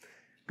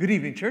Good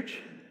evening, church.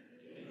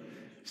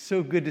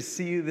 So good to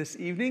see you this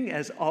evening.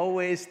 As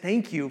always,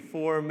 thank you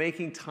for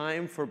making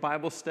time for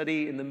Bible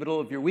study in the middle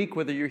of your week,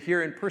 whether you're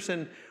here in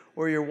person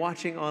or you're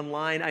watching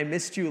online. I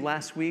missed you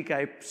last week.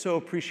 I so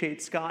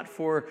appreciate Scott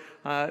for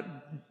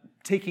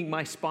taking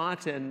my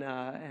spot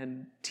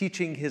and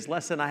teaching his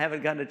lesson. I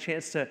haven't gotten a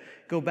chance to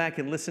go back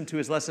and listen to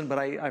his lesson, but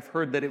I've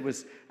heard that it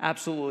was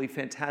absolutely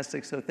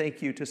fantastic. So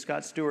thank you to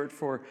Scott Stewart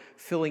for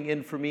filling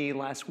in for me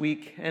last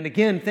week. And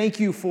again, thank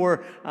you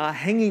for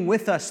hanging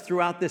with us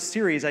throughout this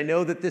series. I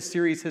know that this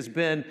series has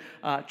been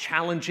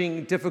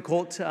challenging,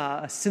 difficult,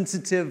 a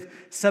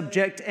sensitive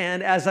subject.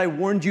 And as I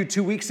warned you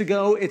 2 weeks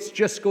ago, it's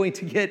just going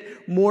to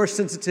get more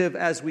sensitive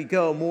as we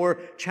go, more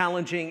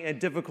challenging and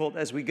difficult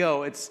as we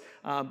go.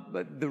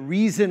 But the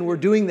reason we're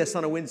doing this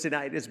on a Wednesday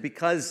night is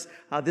because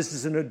this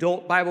is an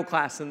adult Bible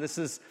class and this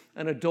is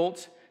an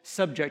adult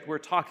subject. We're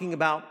talking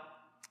about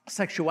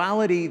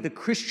sexuality, the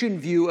Christian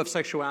view of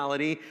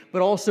sexuality,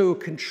 but also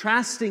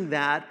contrasting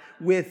that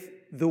with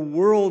the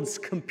world's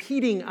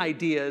competing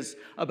ideas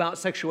about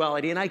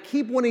sexuality. And I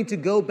keep wanting to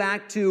go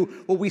back to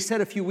what we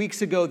said a few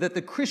weeks ago, that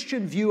the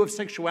Christian view of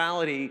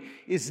sexuality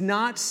is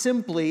not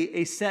simply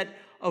a set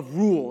of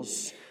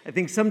rules. I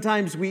think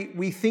sometimes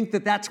we think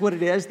that that's what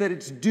it is, that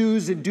it's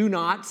do's and do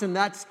nots, and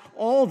that's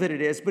all that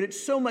it is, but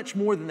it's so much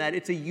more than that.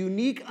 It's a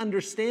unique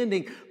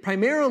understanding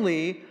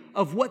primarily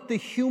of what the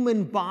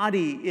human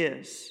body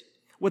is,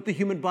 what the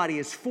human body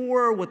is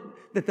for,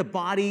 that the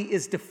body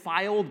is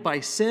defiled by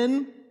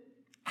sin,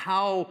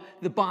 how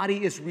the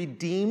body is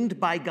redeemed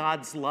by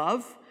God's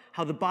love,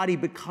 how the body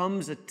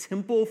becomes a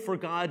temple for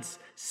God's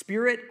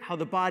Spirit, how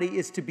the body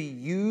is to be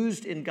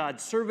used in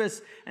God's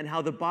service, and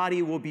how the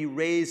body will be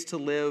raised to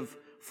live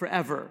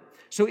forever.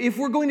 So if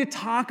we're going to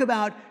talk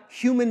about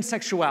human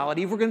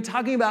sexuality, if we're going to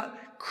talking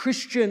about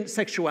Christian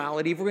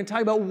sexuality, if we're going to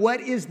talk about what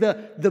is the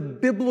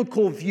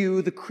biblical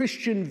view, the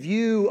Christian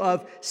view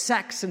of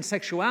sex and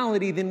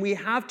sexuality, then we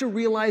have to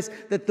realize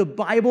that the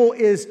Bible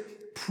is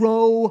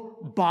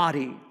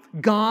pro-body.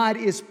 God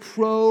is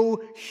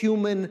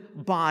pro-human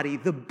body.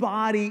 The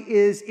body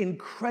is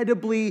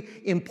incredibly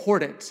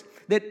important.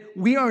 That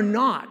we are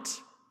not,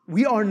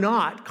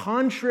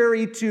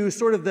 contrary to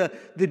sort of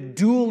the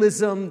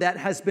dualism that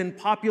has been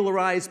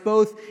popularized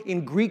both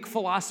in Greek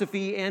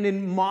philosophy and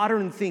in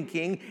modern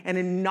thinking and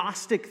in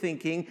Gnostic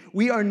thinking,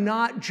 we are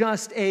not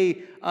just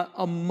a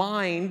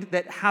mind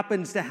that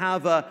happens to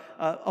have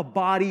a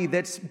body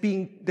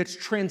that's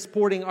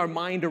transporting our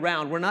mind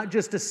around. We're not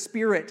just a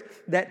spirit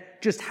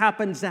that just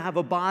happens to have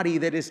a body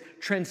that is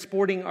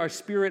transporting our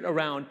spirit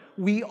around.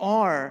 We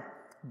are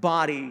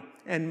body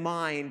and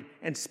mind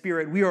and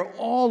spirit. We are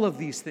all of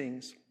these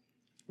things.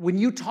 When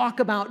you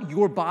talk about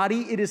your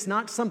body, it is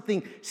not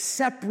something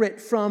separate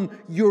from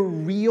your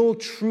real,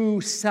 true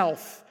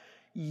self.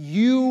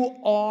 You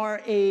are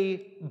a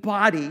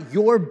body.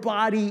 Your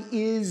body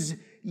is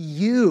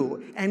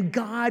you. And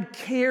God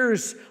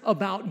cares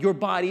about your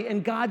body,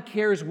 and God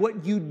cares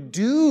what you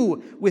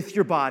do with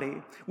your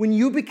body. When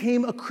you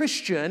became a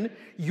Christian,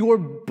 your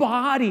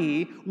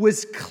body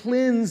was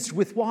cleansed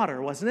with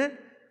water, wasn't it?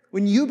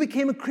 When you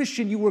became a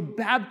Christian, you were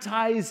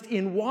baptized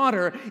in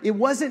water. It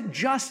wasn't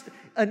just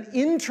an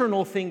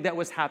internal thing that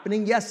was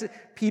happening. Yes,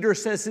 Peter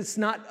says it's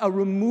not a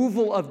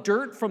removal of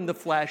dirt from the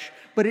flesh,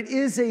 but it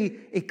is a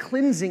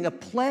cleansing, a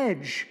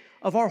pledge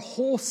of our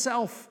whole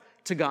self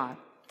to God.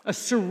 A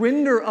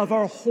surrender of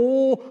our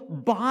whole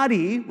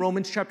body,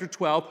 Romans chapter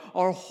 12,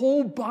 our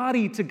whole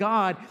body to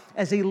God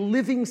as a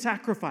living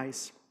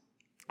sacrifice.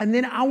 And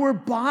then our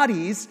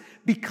bodies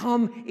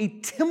become a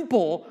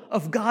temple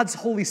of God's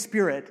Holy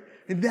Spirit.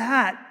 And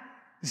that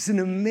is an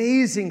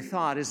amazing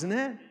thought, isn't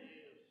it?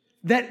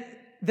 That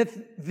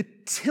the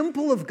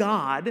temple of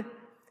God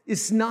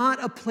is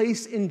not a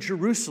place in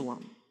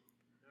Jerusalem.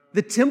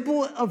 The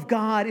temple of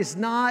God is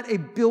not a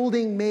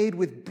building made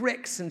with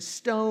bricks and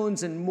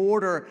stones and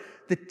mortar.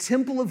 The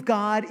temple of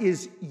God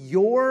is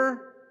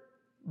your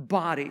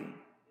body.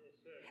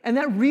 And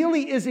that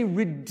really is a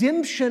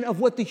redemption of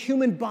what the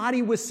human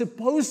body was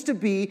supposed to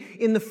be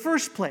in the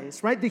first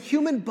place, right? The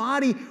human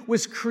body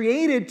was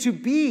created to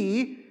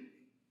be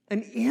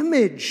an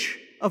image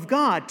of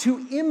God,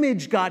 to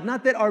image God.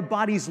 Not that our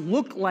bodies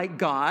look like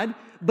God,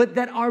 but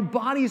that our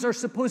bodies are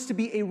supposed to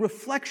be a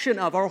reflection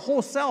of, our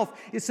whole self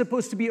is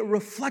supposed to be a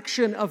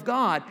reflection of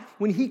God.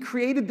 When He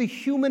created the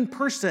human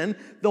person,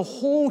 the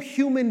whole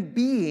human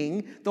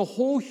being, the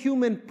whole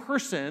human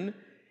person,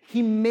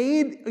 He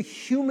made a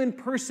human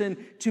person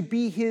to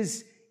be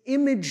His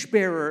image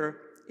bearer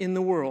in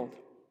the world.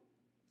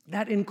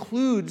 That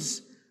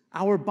includes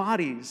our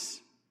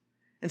bodies.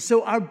 And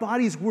so our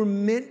bodies were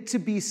meant to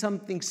be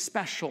something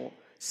special,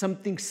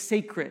 something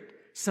sacred,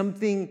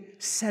 something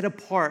set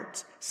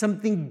apart,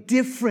 something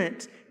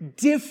different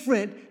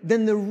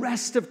than the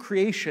rest of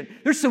creation.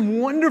 There's some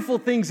wonderful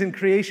things in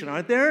creation,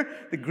 aren't there?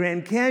 The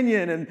Grand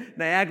Canyon and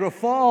Niagara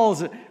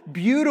Falls,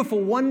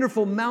 beautiful,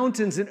 wonderful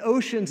mountains and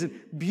oceans and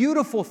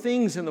beautiful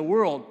things in the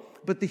world.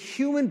 But the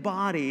human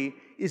body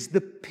is the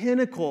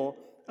pinnacle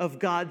of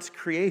God's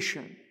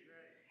creation.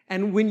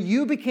 And when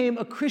you became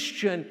a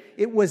Christian,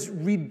 it was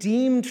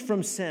redeemed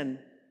from sin.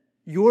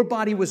 Your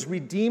body was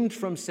redeemed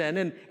from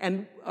sin.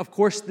 And of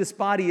course, this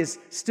body is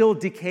still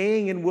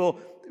decaying and will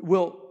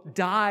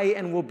die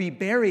and will be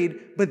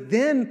buried. But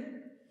then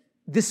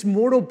this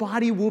mortal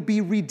body will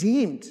be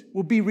redeemed,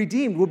 will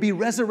be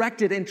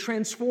resurrected and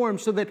transformed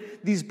so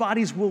that these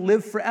bodies will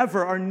live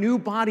forever. Our new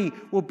body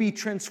will be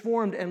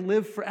transformed and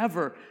live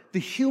forever. The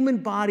human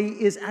body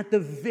is at the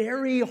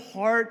very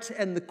heart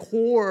and the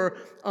core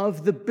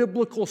of the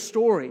biblical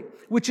story,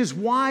 which is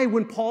why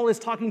when Paul is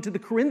talking to the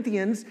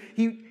Corinthians,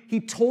 he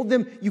told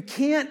them, you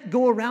can't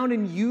go around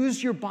and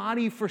use your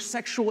body for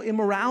sexual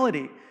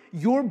immorality.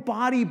 Your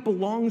body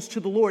belongs to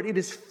the Lord. It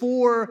is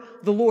for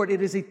the Lord.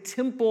 It is a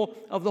temple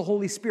of the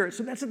Holy Spirit.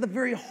 So that's at the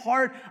very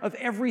heart of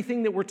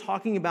everything that we're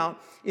talking about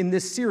in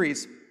this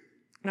series.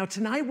 Now,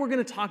 tonight we're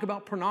going to talk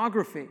about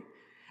pornography.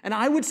 And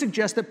I would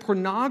suggest that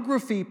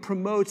pornography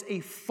promotes a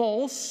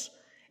false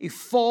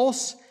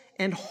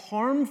and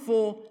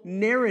harmful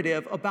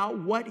narrative about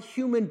what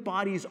human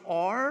bodies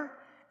are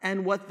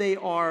and what they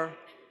are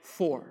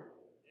for.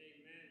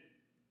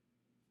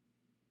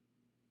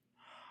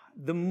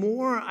 The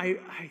more I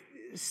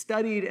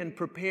studied and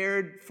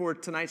prepared for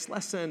tonight's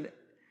lesson,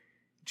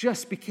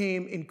 just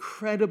became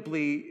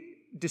incredibly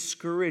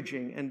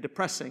discouraging and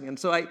depressing. And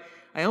so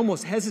I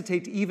almost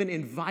hesitate to even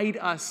invite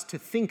us to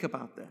think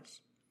about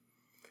this.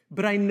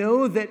 But I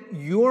know that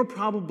you're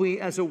probably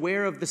as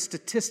aware of the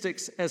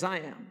statistics as I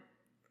am.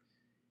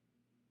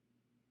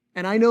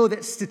 And I know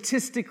that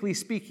statistically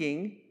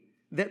speaking,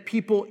 that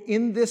people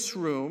in this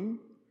room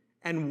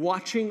and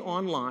watching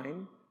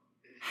online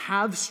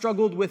have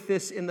struggled with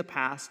this in the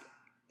past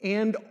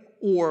and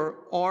or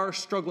are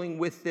struggling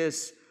with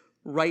this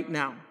right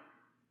now.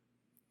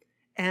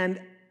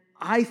 And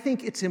I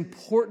think it's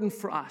important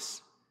for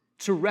us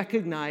to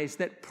recognize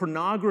that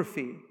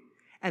pornography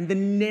and the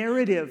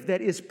narrative that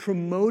is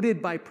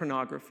promoted by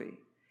pornography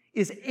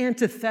is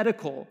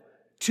antithetical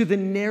to the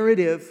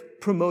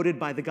narrative promoted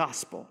by the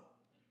gospel.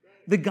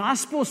 The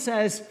gospel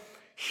says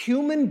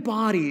human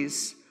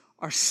bodies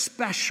are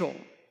special,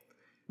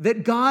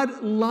 that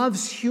God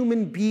loves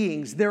human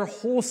beings, their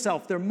whole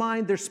self, their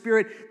mind, their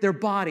spirit, their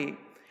body,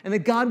 and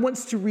that God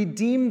wants to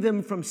redeem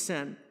them from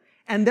sin,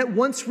 and that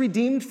once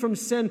redeemed from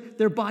sin,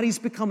 their bodies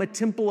become a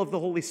temple of the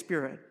Holy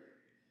Spirit.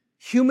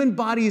 Human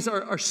bodies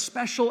are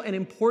special and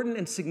important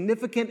and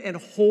significant and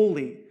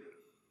holy.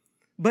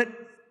 But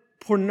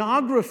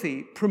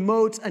pornography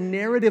promotes a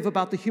narrative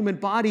about the human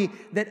body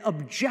that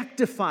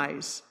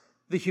objectifies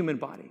the human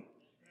body,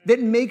 that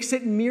makes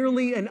it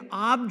merely an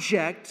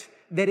object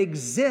that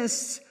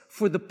exists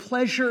for the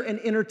pleasure and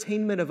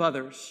entertainment of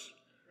others.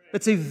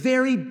 That's a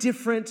very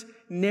different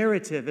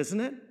narrative, isn't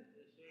it?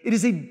 It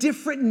is a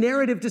different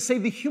narrative to say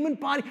the human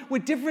body,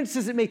 what difference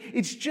does it make?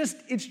 It's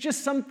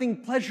just something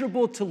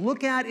pleasurable to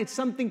look at. It's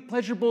something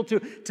pleasurable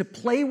to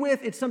play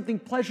with. It's something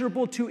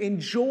pleasurable to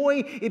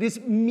enjoy. It is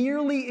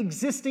merely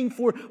existing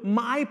for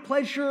my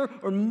pleasure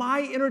or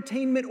my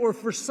entertainment or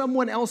for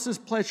someone else's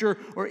pleasure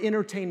or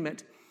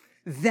entertainment.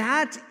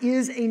 That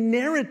is a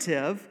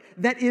narrative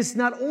that is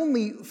not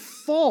only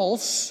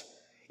false,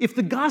 if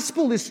the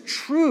gospel is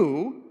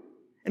true,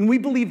 and we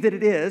believe that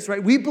it is,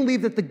 right? We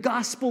believe that the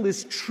gospel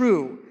is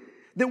true,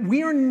 that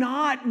we are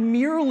not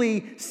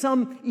merely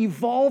some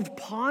evolved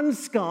pond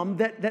scum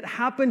that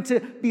happened to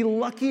be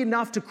lucky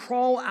enough to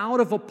crawl out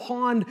of a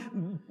pond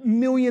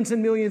millions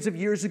and millions of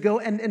years ago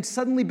and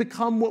suddenly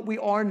become what we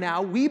are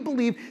now. We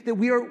believe that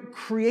we are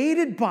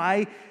created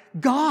by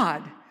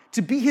God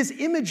to be his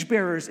image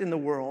bearers in the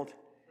world,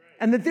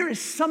 and that there is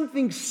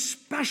something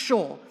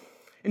special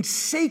and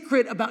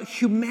sacred about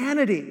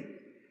humanity,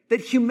 that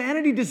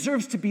humanity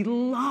deserves to be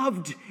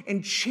loved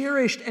and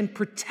cherished and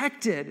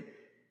protected.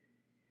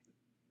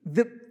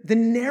 The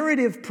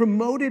narrative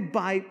promoted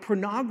by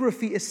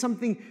pornography is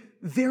something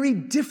very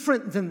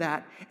different than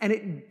that, and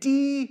it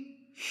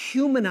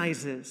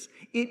dehumanizes.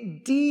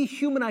 It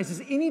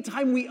dehumanizes.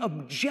 Anytime we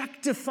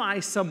objectify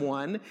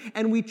someone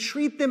and we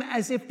treat them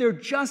as if they're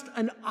just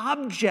an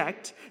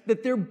object,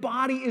 that their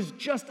body is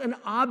just an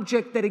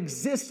object that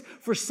exists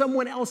for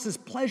someone else's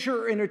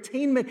pleasure or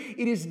entertainment,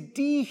 it is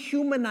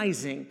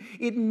dehumanizing.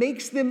 It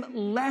makes them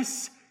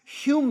less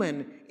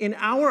human in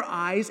our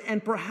eyes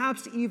and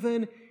perhaps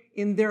even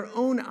in their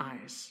own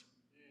eyes.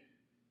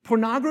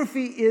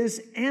 Pornography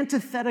is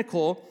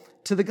antithetical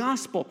to the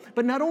gospel.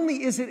 But not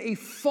only is it a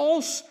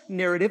false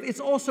narrative,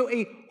 it's also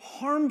a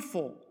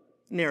harmful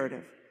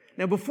narrative.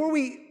 Now, before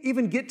we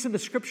even get to the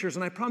scriptures,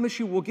 and I promise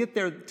you we'll get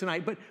there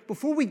tonight, but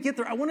before we get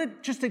there, I want to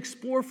just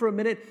explore for a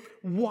minute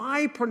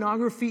why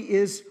pornography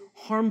is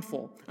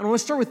harmful. And I want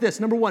to start with this.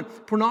 Number one,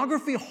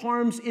 pornography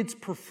harms its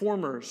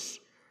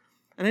performers.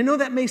 And I know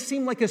that may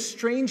seem like a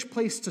strange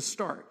place to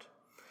start,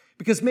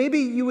 because maybe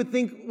you would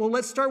think, well,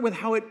 let's start with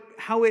how it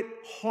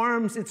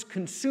harms its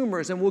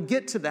consumers, and we'll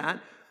get to that.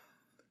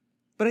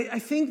 But I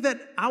think that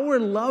our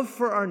love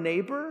for our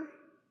neighbor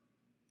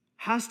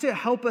has to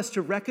help us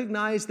to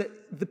recognize that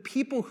the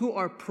people who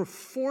are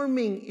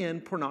performing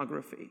in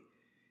pornography,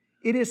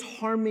 it is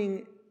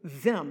harming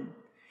them.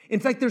 In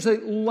fact, there's a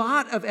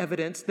lot of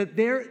evidence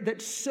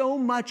that so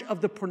much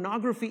of the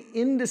pornography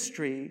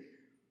industry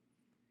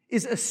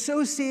is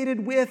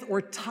associated with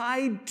or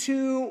tied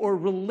to or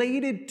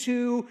related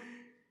to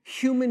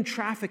human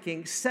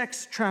trafficking,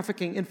 sex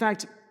trafficking. In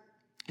fact,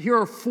 here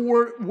are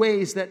 4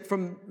 ways that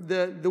from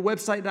the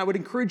website, and I would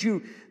encourage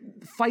you,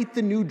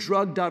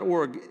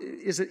 fightthenewdrug.org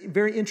is a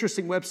very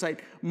interesting website.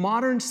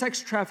 Modern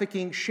sex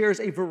trafficking shares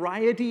a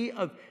variety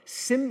of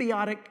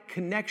symbiotic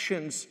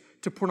connections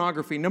to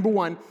pornography. Number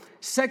 1,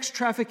 sex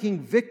trafficking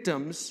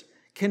victims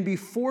can be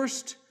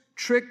forced,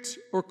 tricked,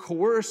 or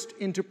coerced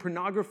into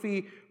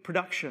pornography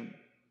production.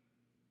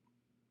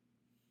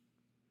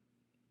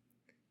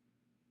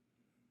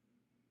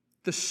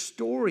 The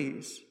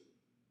stories,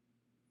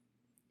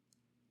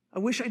 I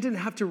wish I didn't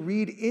have to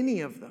read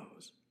any of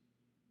those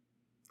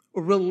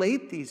or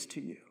relate these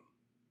to you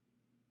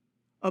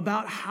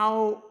about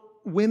how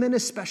women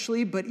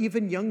especially, but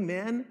even young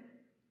men,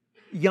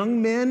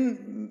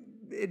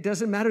 it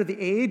doesn't matter the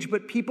age,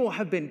 but people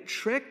have been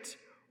tricked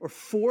or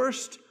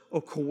forced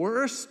or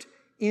coerced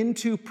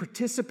into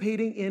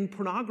participating in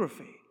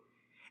pornography.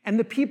 And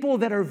the people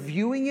that are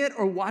viewing it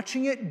or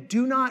watching it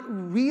do not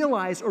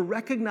realize or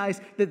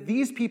recognize that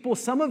these people,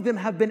 some of them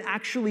have been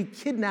actually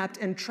kidnapped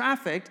and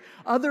trafficked.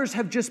 Others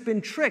have just been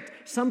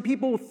tricked. Some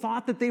people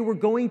thought that they were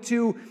going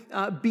to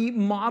be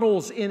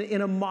models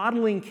in a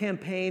modeling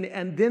campaign,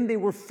 and then they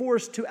were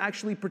forced to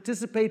actually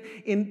participate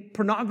in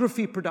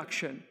pornography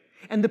production.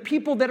 And the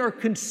people that are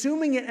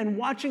consuming it and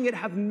watching it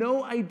have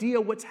no idea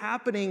what's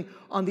happening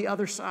on the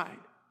other side.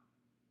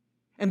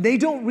 And they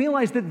don't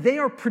realize that they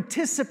are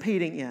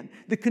participating in,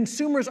 the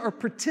consumers are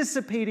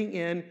participating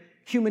in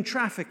human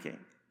trafficking.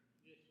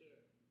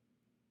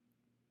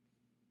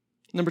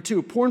 Number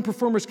 2, porn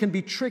performers can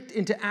be tricked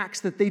into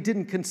acts that they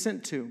didn't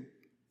consent to.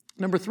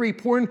 Number 3,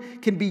 porn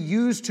can be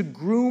used to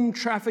groom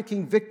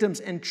trafficking victims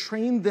and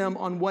train them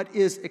on what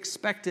is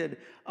expected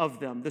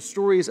of them. The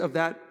stories of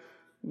that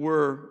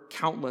were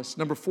countless.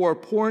 Number 4,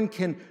 porn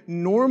can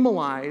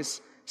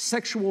normalize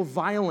sexual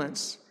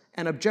violence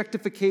and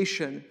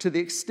objectification to the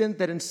extent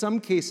that in some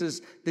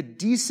cases, the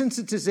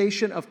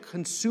desensitization of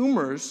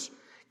consumers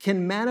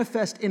can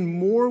manifest in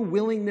more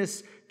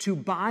willingness to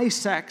buy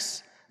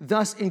sex,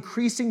 thus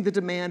increasing the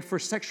demand for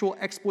sexual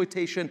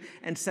exploitation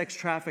and sex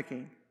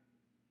trafficking.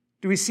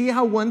 Do we see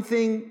how one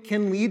thing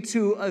can lead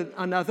to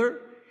another?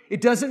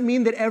 It doesn't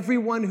mean that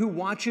everyone who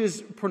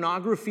watches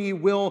pornography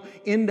will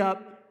end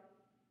up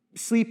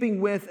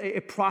sleeping with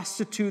a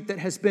prostitute that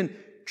has been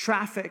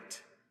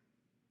trafficked.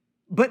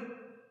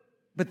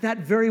 But that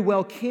very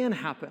well can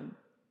happen.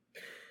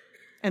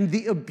 And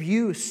the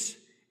abuse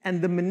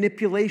and the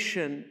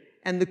manipulation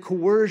and the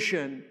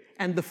coercion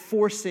and the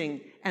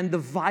forcing and the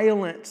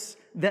violence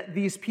that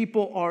these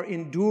people are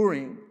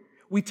enduring.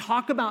 We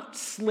talk about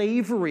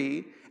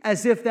slavery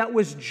as if that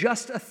was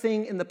just a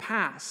thing in the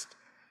past,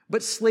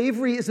 but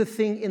slavery is a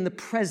thing in the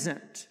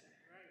present.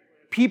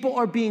 People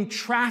are being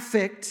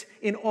trafficked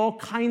in all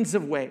kinds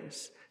of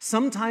ways.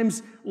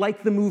 Sometimes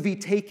like the movie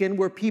Taken,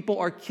 where people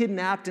are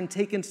kidnapped and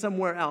taken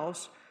somewhere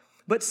else,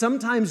 but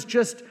sometimes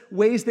just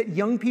ways that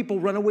young people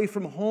run away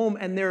from home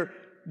and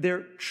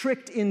they're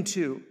tricked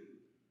into,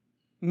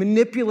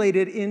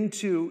 manipulated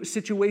into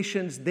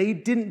situations they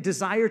didn't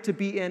desire to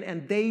be in,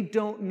 and they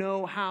don't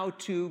know how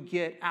to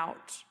get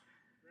out.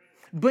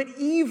 But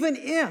even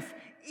if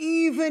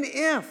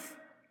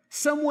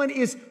someone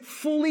is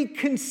fully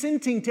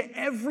consenting to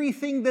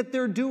everything that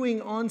they're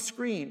doing on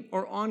screen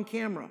or on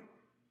camera,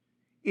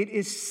 it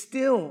is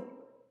still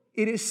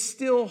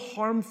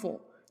harmful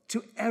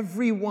to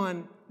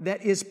everyone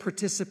that is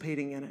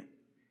participating in it.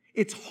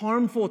 It's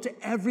harmful to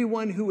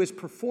everyone who is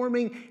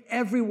performing,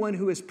 everyone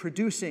who is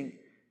producing.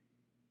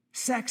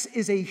 Sex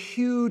is a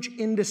huge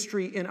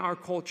industry in our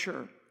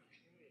culture.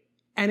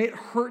 And it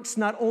hurts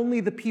not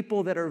only the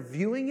people that are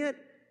viewing it,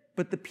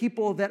 but the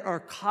people that are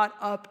caught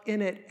up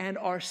in it and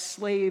are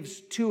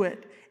slaves to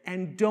it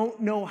and don't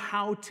know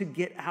how to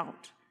get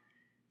out.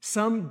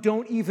 Some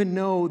don't even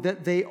know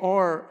that they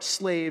are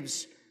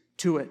slaves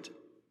to it.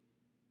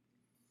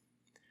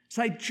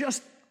 So I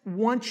just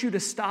want you to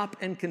stop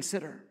and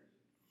consider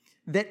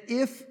that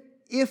if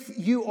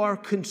you are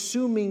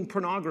consuming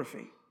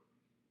pornography,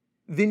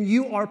 then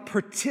you are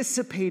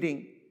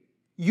participating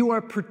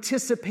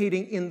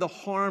in the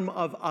harm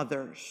of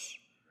others.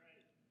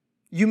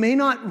 You may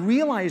not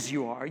realize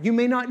you are. You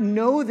may not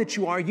know that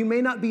you are. You may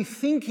not be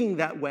thinking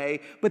that way,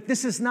 but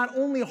this is not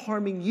only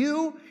harming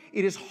you,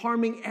 it is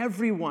harming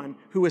everyone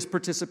who is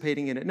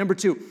participating in it. Number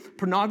 2,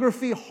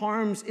 pornography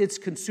harms its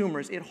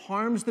consumers. It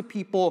harms the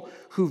people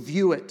who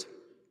view it.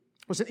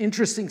 It was an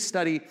interesting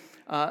study.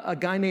 A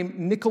guy named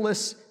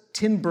Nicholas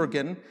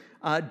Tinbergen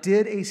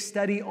did a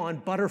study on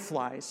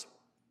butterflies,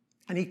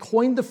 and he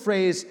coined the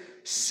phrase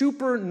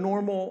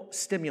supernormal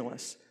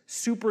stimulus.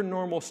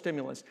 Supernormal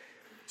stimulus.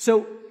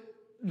 So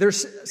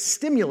there's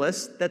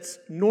stimulus that's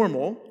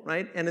normal,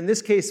 right? And in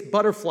this case,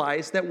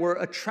 butterflies that were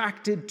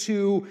attracted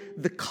to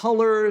the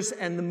colors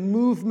and the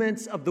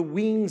movements of the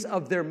wings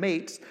of their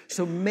mates.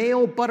 So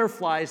male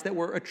butterflies that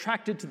were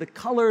attracted to the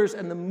colors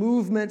and the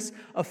movements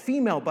of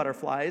female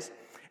butterflies.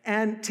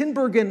 And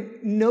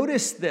Tinbergen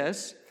noticed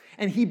this,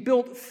 and he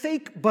built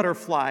fake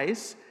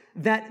butterflies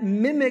that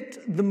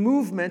mimicked the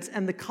movements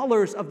and the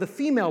colors of the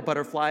female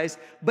butterflies,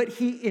 but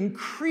he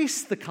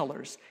increased the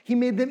colors. He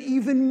made them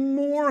even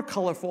more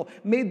colorful,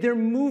 made their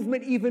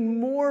movement even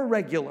more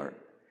regular.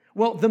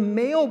 Well, the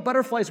male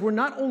butterflies were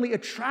not only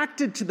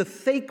attracted to the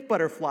fake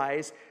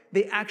butterflies,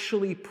 they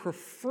actually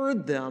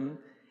preferred them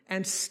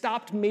and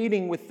stopped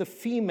mating with the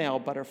female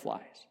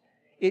butterflies.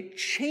 It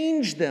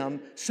changed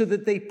them so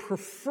that they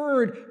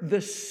preferred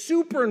the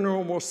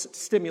supernormal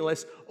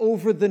stimulus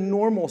over the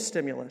normal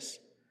stimulus.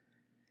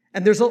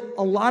 And there's a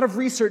lot of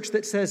research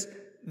that says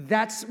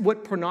that's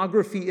what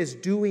pornography is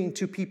doing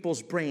to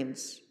people's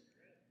brains,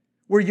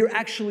 where you're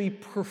actually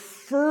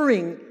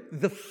preferring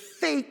the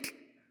fake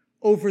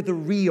over the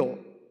real,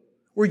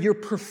 where you're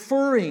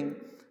preferring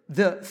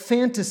the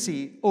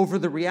fantasy over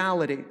the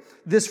reality.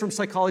 This from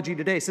Psychology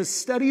Today says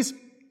studies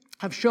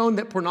have shown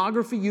that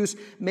pornography use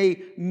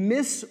may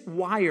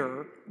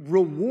miswire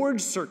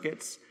reward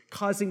circuits,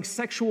 causing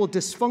sexual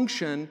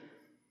dysfunction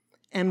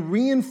and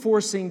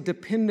reinforcing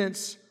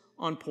dependence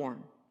on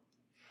porn.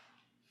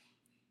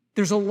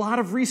 There's a lot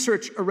of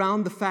research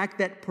around the fact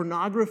that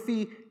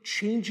pornography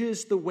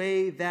changes the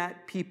way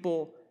that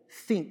people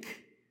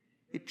think.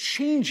 It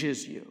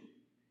changes you.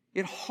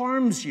 It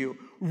harms you.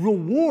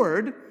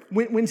 Reward,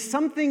 when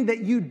something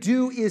that you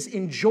do is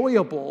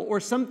enjoyable or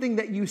something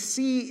that you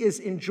see is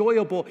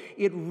enjoyable,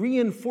 it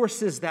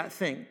reinforces that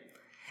thing.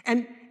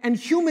 And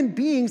human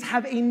beings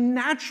have a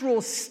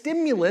natural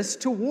stimulus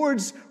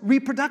towards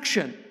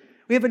reproduction.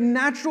 We have a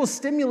natural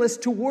stimulus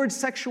towards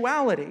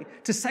sexuality,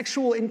 to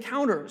sexual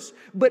encounters.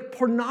 But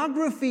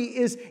pornography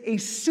is a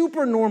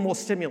supernormal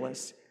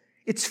stimulus.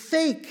 It's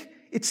fake.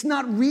 It's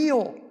not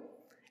real.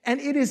 And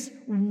it is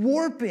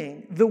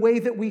warping the way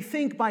that we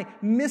think by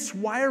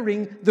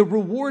miswiring the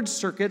reward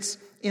circuits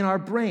in our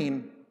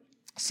brain.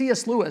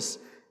 C.S. Lewis,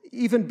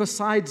 even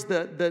besides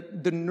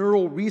the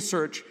neural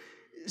research,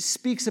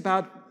 speaks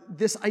about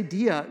this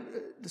idea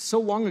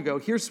so long ago.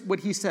 Here's what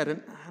he said,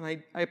 and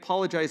I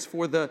apologize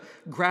for the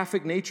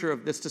graphic nature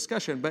of this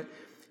discussion, but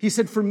he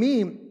said, "For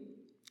me,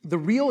 the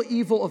real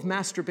evil of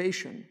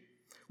masturbation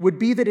would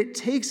be that it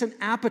takes an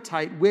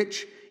appetite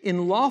which,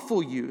 in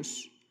lawful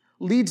use,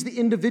 leads the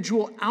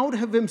individual out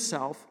of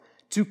himself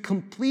to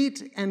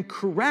complete and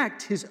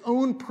correct his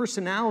own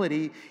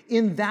personality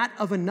in that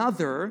of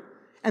another,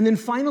 and then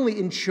finally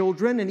in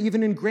children and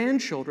even in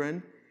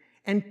grandchildren,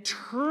 and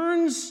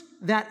turns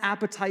that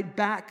appetite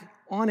back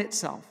on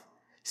itself,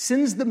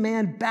 sends the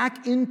man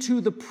back into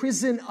the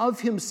prison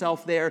of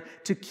himself there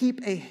to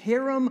keep a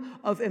harem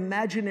of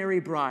imaginary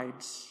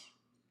brides."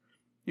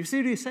 You see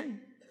what he's saying?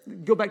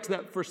 Go back to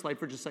that first slide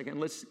for just a second.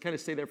 Let's kind of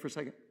stay there for a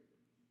second.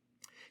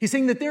 He's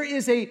saying that there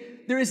is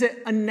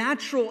a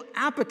natural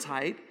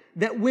appetite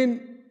that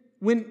when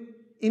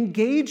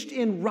engaged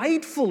in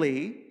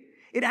rightfully,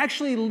 it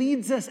actually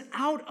leads us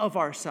out of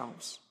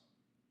ourselves.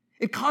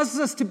 It causes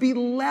us to be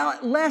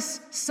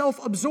less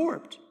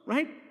self-absorbed,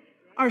 right?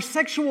 Our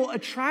sexual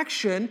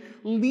attraction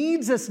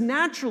leads us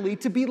naturally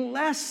to be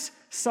less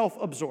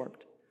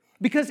self-absorbed.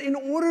 Because in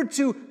order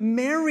to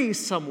marry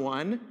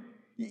someone,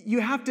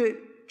 you have to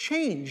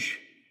change.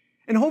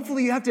 And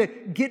hopefully you have to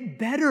get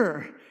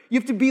better. You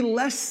have to be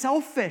less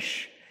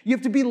selfish. You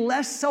have to be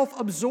less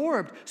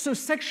self-absorbed. So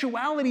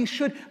sexuality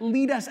should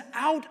lead us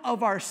out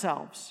of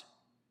ourselves.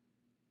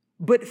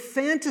 But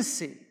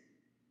fantasy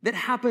that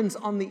happens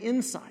on the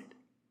inside,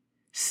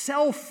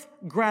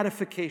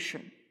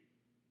 self-gratification,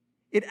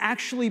 it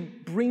actually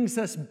brings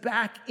us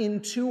back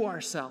into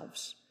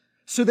ourselves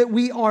so that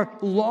we are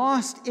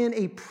lost in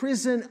a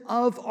prison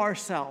of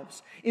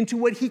ourselves, into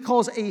what he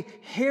calls a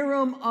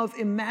harem of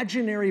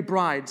imaginary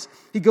brides.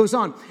 He goes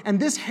on, and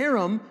this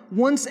harem,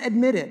 once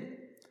admitted,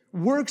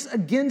 works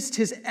against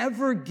his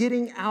ever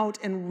getting out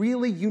and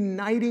really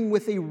uniting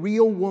with a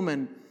real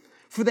woman.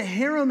 For the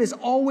harem is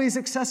always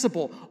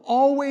accessible,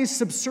 always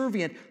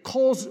subservient,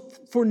 calls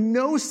for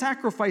no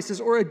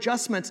sacrifices or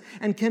adjustments,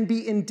 and can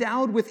be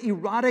endowed with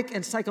erotic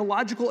and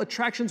psychological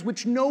attractions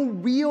which no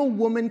real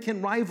woman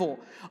can rival.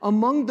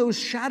 Among those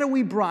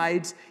shadowy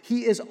brides,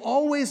 he is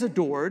always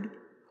adored,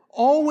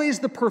 always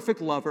the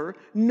perfect lover.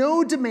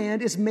 No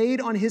demand is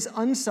made on his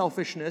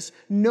unselfishness,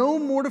 no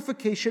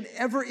mortification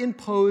ever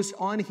imposed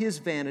on his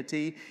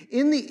vanity.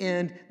 In the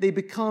end, they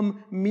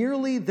become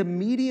merely the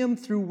medium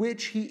through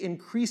which he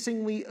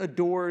increasingly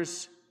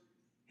adores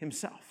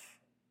himself.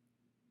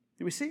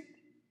 Do we see?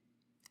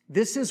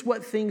 This is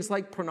what things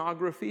like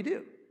pornography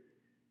do.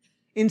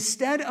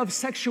 Instead of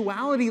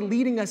sexuality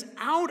leading us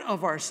out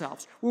of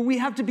ourselves, where we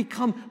have to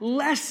become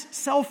less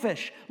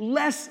selfish,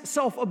 less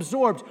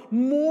self-absorbed,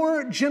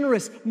 more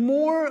generous,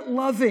 more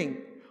loving,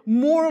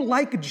 more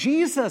like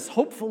Jesus,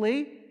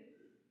 hopefully,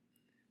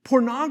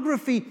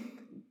 pornography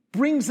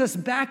brings us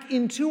back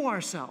into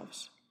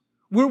ourselves,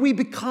 where we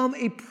become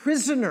a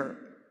prisoner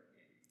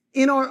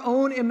in our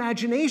own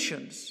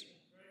imaginations,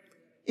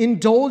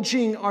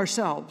 indulging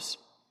ourselves.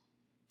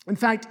 In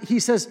fact, he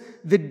says,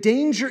 the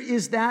danger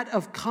is that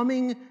of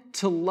coming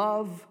to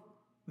love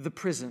the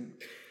prison.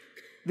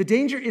 The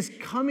danger is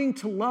coming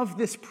to love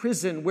this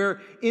prison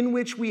in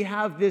which we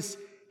have this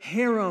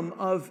harem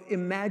of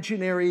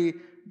imaginary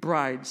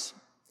brides.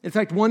 In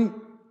fact, one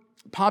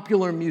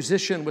popular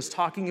musician was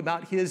talking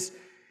about his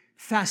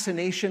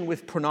fascination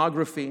with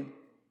pornography.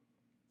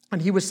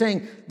 And he was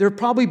saying, there have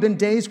probably been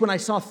days when I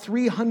saw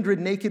 300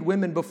 naked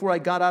women before I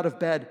got out of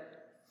bed.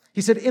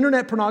 He said,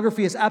 internet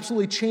pornography has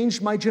absolutely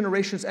changed my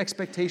generation's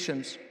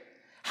expectations.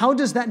 How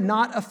does that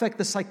not affect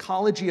the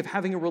psychology of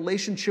having a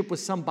relationship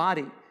with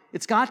somebody?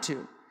 It's got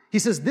to. He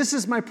says, this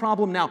is my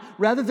problem now.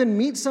 Rather than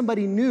meet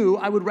somebody new,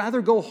 I would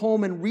rather go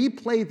home and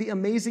replay the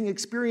amazing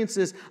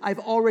experiences I've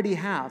already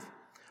have.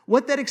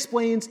 What that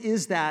explains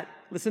is that,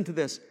 listen to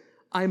this,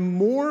 I'm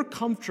more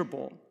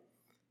comfortable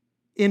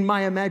in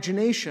my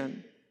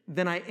imagination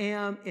than I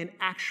am in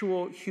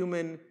actual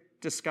human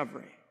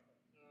discovery.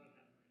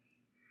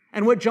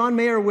 And what John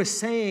Mayer was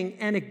saying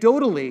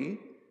anecdotally,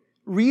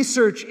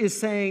 research is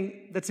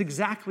saying that's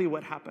exactly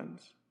what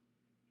happens.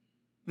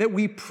 That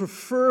we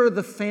prefer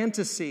the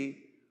fantasy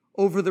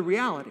over the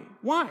reality.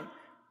 Why?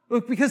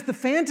 Look, because the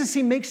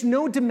fantasy makes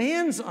no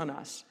demands on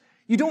us.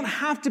 You don't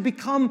have to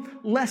become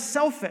less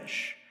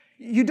selfish.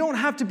 You don't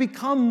have to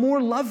become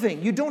more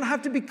loving. You don't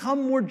have to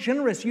become more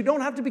generous. You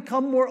don't have to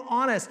become more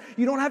honest.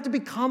 You don't have to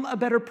become a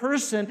better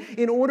person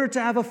in order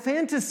to have a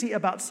fantasy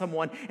about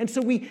someone. And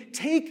so we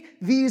take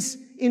these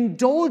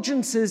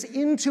indulgences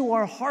into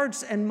our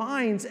hearts and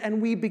minds,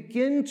 and we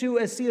begin to,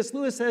 as C.S.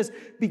 Lewis says,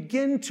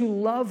 begin to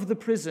love the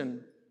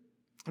prison.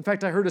 In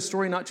fact, I heard a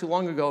story not too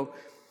long ago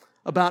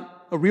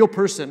about a real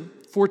person,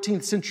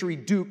 14th century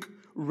Duke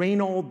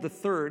Reynold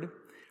III.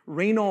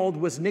 Reynold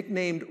was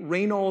nicknamed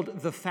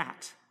Reynold the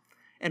Fat.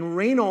 And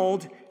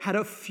Reynold had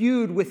a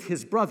feud with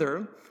his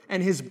brother,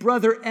 and his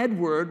brother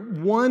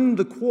Edward won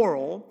the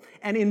quarrel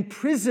and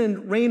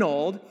imprisoned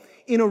Reynold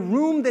in a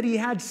room that he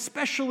had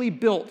specially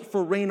built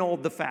for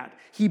Reynold the Fat.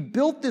 He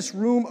built this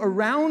room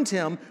around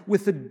him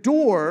with a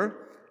door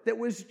that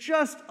was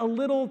just a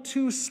little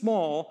too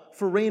small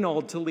for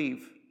Reynold to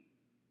leave.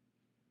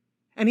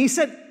 And he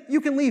said, you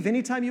can leave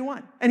anytime you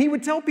want. And he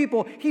would tell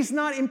people he's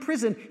not in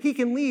prison. He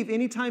can leave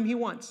anytime he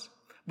wants.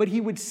 But he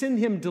would send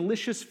him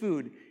delicious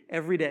food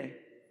every day.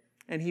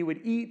 And he would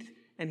eat,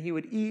 and he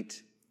would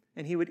eat,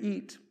 and he would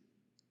eat,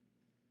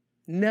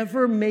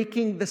 never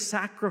making the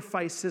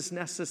sacrifices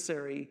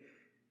necessary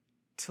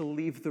to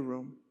leave the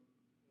room,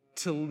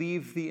 to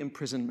leave the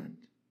imprisonment.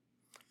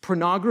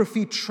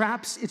 Pornography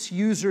traps its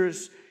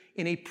users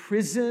in a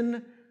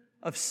prison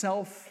of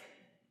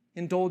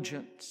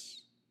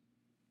self-indulgence.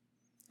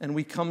 And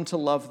we come to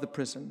love the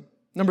prison.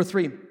 Number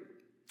 3,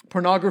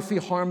 pornography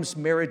harms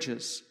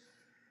marriages.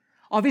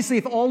 Obviously,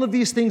 if all of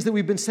these things that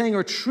we've been saying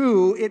are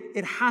true,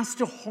 it has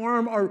to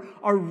harm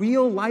our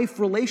real life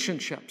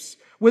relationships,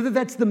 whether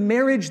that's the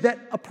marriage that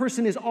a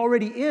person is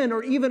already in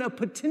or even a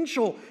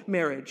potential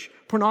marriage.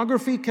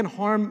 Pornography can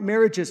harm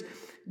marriages.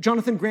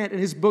 Jonathan Grant, in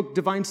his book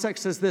Divine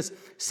Sex, says this: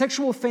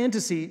 sexual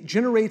fantasy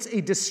generates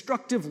a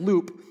destructive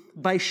loop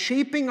by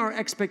shaping our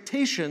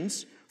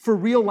expectations for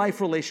real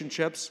life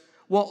relationships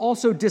while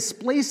also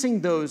displacing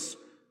those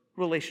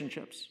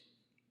relationships.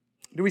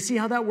 Do we see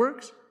how that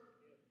works?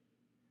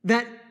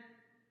 That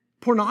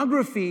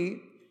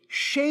pornography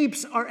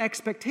shapes our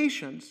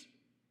expectations,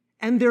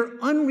 and they're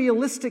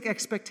unrealistic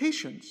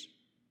expectations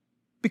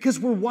because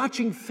we're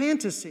watching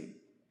fantasy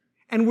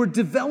and we're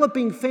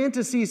developing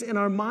fantasies in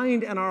our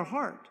mind and our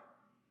heart.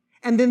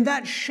 And then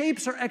that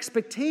shapes our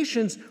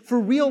expectations for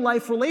real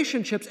life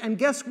relationships. And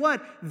guess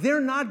what? They're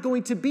not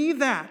going to be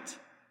that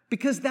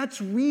because that's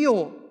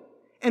real.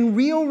 And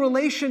real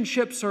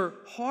relationships are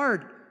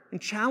hard and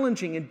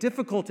challenging and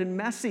difficult and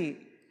messy.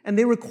 And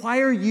they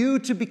require you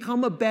to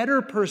become a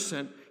better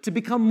person, to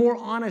become more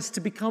honest, to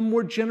become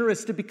more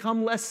generous, to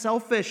become less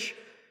selfish.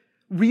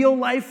 Real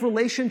life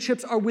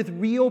relationships are with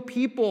real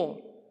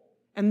people,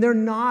 and they're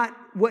not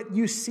what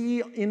you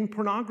see in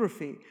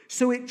pornography.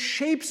 So it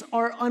shapes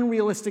our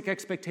unrealistic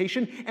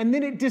expectation, and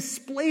then it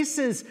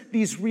displaces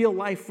these real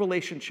life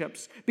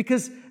relationships.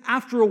 Because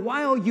after a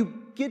while,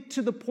 you get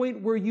to the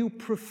point where you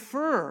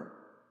prefer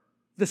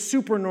the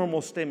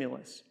supernormal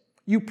stimulus.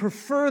 You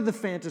prefer the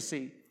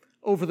fantasy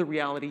over the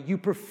reality. You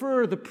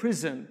prefer the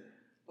prison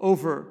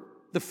over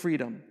the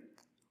freedom.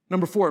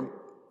 Number 4,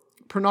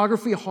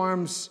 pornography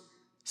harms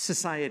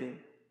society.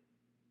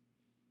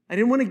 I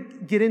didn't want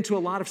to get into a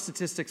lot of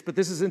statistics, but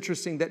this is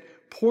interesting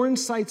that porn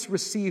sites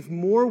receive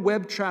more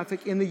web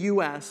traffic in the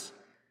U.S.,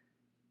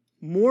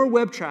 more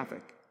web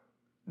traffic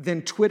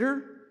than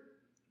Twitter,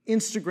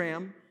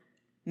 Instagram,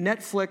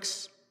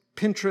 Netflix,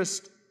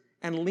 Pinterest,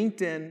 and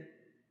LinkedIn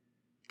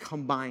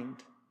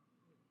combined.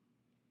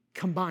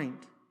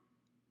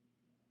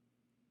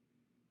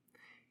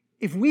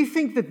 If we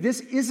think that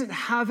this isn't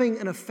having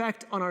an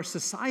effect on our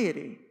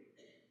society,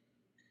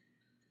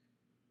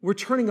 we're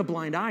turning a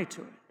blind eye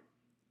to it.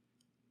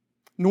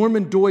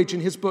 Norman Deutsch, in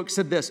his book,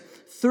 said this: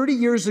 30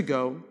 years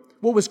ago,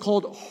 what was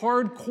called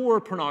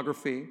hardcore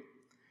pornography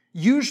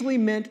usually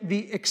meant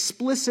the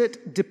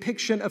explicit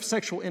depiction of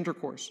sexual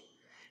intercourse.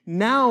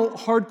 Now,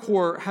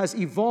 hardcore has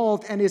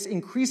evolved and is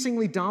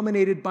increasingly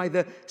dominated by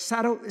the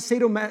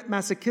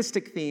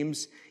sadomasochistic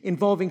themes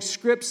involving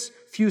scripts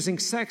fusing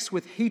sex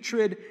with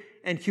hatred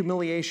and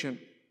humiliation.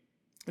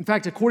 In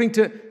fact, according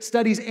to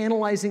studies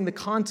analyzing the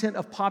content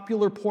of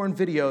popular porn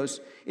videos,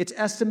 it's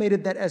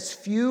estimated that as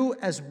few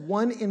as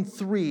 1 in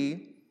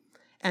 3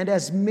 and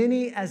as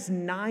many as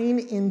 9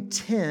 in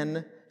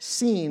 10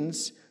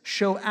 scenes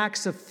show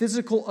acts of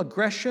physical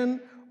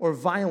aggression or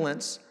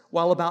violence,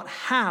 while about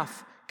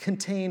half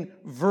contain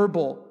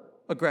verbal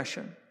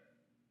aggression.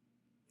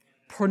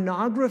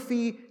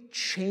 Pornography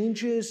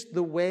changes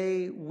the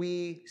way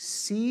we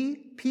see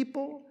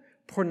people.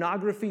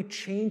 Pornography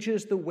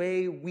changes the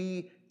way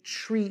we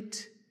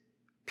treat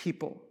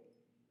people.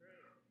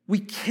 We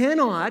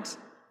cannot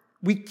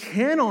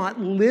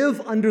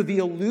live under the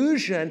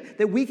illusion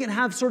that we can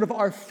have sort of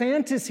our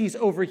fantasies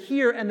over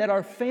here and that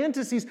our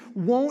fantasies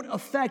won't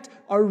affect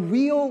our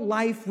real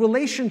life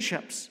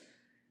relationships.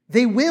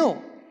 They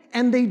will,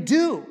 and they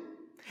do.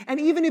 And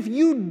even if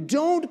you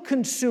don't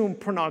consume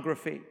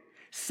pornography,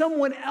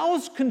 someone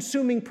else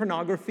consuming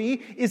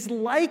pornography is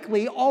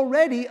likely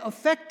already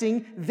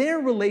affecting their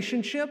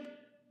relationship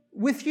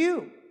with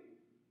you.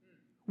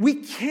 We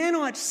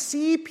cannot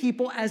see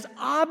people as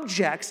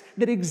objects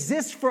that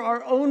exist for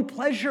our own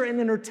pleasure and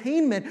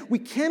entertainment. We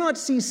cannot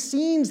see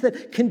scenes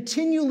that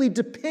continually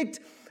depict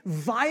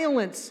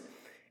violence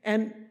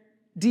and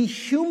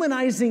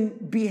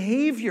dehumanizing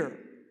behavior.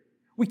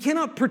 We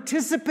cannot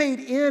participate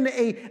in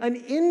an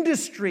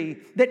industry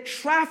that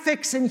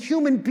traffics in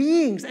human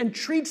beings and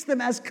treats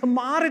them as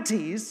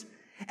commodities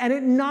and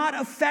it not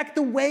affect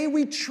the way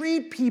we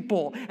treat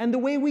people and the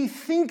way we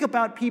think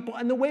about people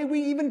and the way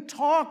we even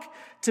talk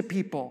to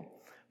people.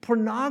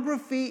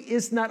 Pornography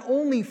is not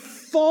only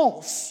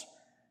false,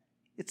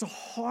 it's a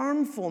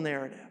harmful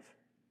narrative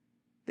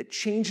that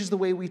changes the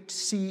way we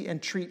see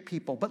and treat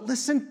people. But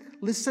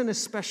listen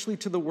especially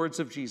to the words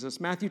of Jesus.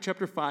 Matthew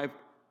chapter 5,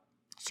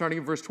 starting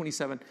in verse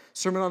 27,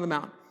 Sermon on the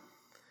Mount.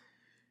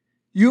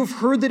 You have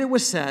heard that it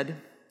was said,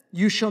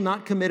 you shall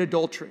not commit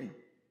adultery.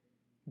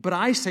 But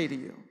I say to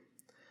you,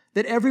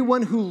 that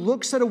everyone who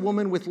looks at a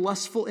woman with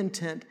lustful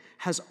intent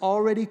has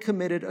already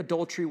committed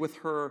adultery with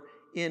her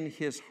in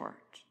his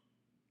heart.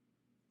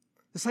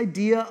 This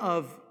idea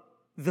of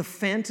the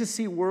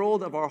fantasy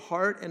world of our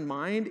heart and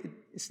mind,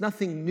 it's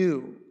nothing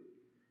new.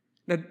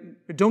 Now,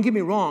 don't get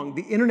me wrong,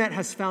 the internet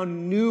has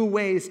found new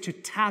ways to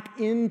tap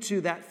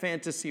into that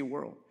fantasy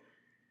world.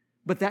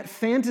 But that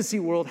fantasy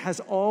world has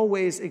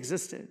always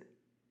existed.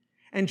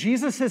 And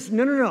Jesus says,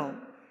 no.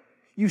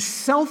 You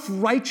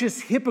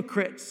self-righteous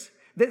hypocrites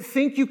that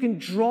think you can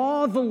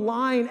draw the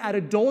line at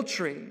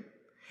adultery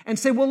and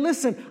say, well,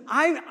 listen,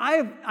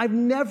 I've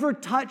never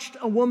touched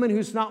a woman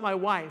who's not my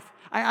wife.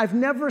 I've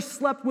never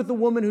slept with a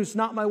woman who's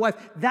not my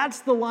wife.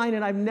 That's the line,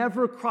 and I've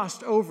never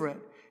crossed over it.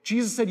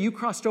 Jesus said, you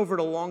crossed over it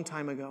a long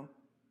time ago.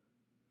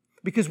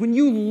 Because when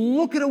you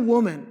look at a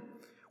woman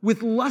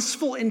with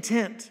lustful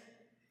intent,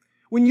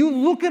 when you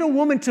look at a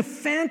woman to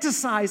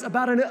fantasize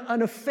about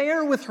an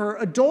affair with her,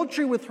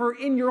 adultery with her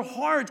in your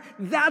heart,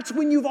 that's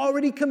when you've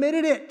already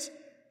committed it.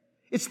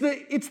 It's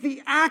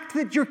the act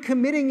that you're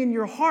committing in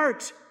your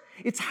heart.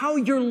 It's how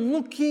you're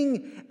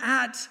looking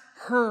at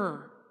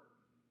her.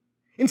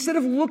 Instead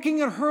of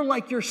looking at her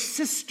like your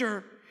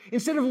sister,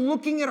 instead of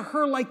looking at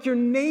her like your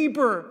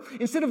neighbor,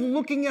 instead of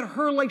looking at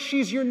her like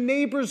she's your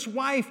neighbor's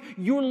wife,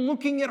 you're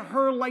looking at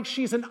her like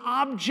she's an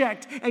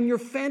object, and you're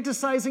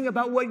fantasizing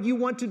about what you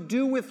want to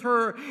do with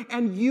her,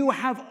 and you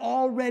have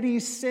already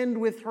sinned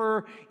with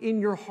her in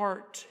your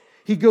heart.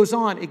 He goes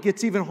on, it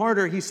gets even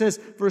harder. He says,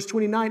 verse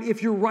 29,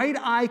 if your right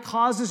eye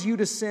causes you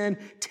to sin,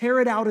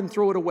 tear it out and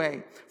throw it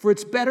away. For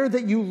it's better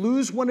that you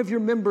lose one of your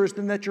members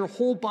than that your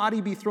whole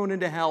body be thrown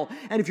into hell.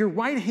 And if your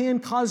right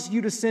hand causes you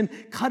to sin,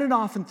 cut it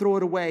off and throw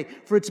it away.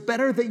 For it's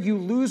better that you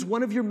lose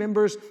one of your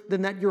members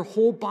than that your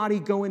whole body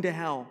go into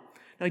hell.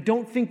 Now, I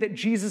don't think that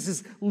Jesus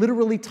is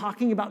literally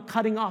talking about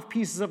cutting off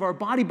pieces of our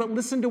body, but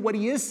listen to what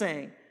he is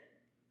saying.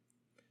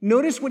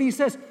 Notice what he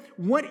says.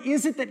 What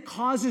is it that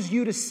causes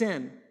you to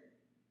sin?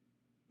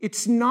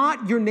 It's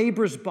not your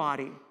neighbor's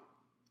body.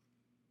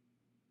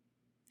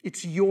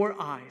 It's your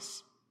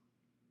eyes.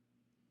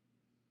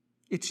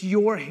 It's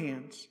your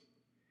hands.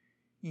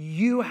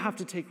 You have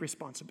to take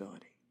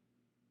responsibility.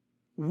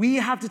 We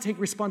have to take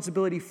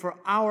responsibility for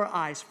our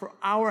eyes, for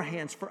our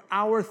hands, for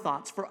our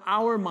thoughts, for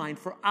our mind,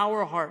 for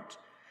our heart.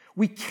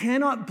 We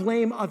cannot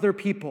blame other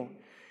people.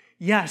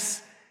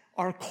 Yes,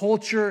 our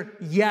culture,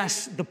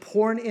 yes, the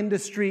porn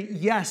industry,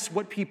 yes,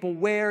 what people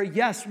wear,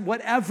 yes,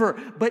 whatever,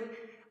 but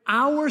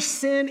our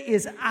sin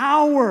is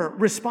our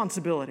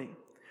responsibility.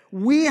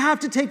 We have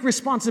to take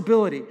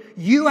responsibility.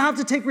 You have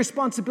to take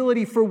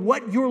responsibility for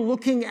what you're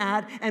looking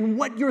at and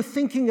what you're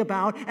thinking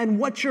about and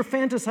what you're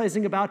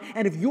fantasizing about.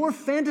 And if you're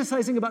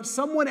fantasizing about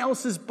someone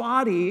else's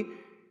body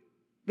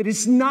that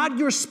is not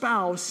your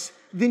spouse,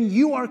 then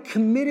you are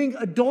committing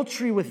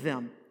adultery with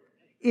them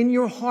in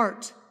your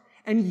heart.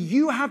 And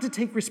you have to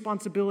take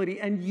responsibility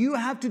and you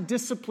have to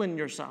discipline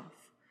yourself.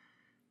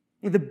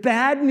 The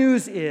bad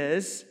news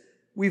is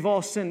we've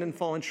all sinned and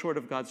fallen short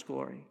of God's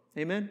glory.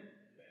 Amen?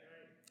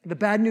 The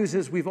bad news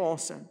is we've all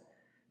sinned.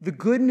 The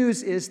good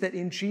news is that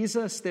in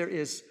Jesus there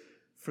is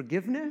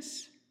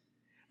forgiveness,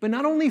 but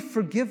not only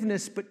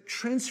forgiveness, but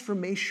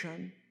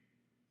transformation.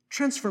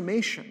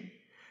 Transformation.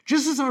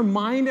 Just as our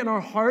mind and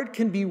our heart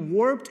can be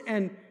warped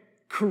and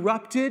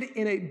corrupted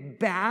in a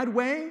bad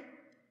way,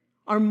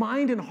 our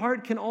mind and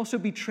heart can also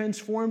be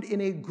transformed in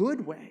a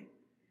good way,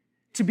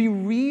 to be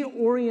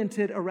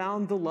reoriented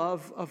around the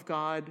love of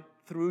God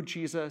through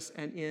Jesus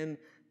and in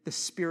the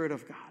Spirit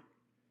of God.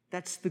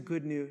 That's the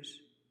good news.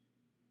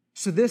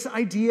 So this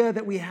idea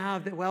that we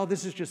have that, well,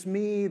 this is just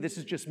me, this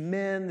is just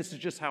men, this is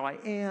just how I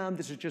am,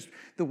 this is just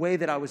the way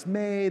that I was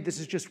made, this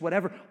is just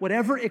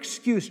whatever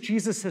excuse,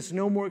 Jesus has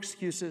no more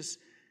excuses.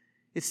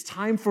 It's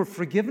time for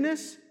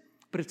forgiveness,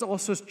 but it's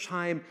also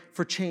time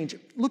for change.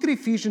 Look at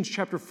Ephesians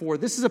chapter 4.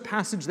 This is a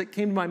passage that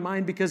came to my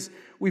mind because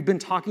we've been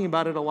talking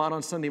about it a lot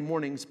on Sunday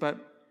mornings, but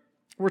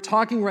we're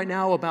talking right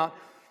now about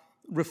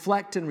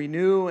reflect and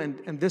renew,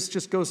 and this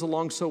just goes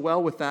along so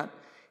well with that.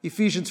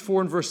 Ephesians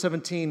 4 and verse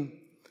 17.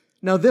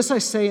 Now this I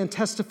say and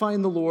testify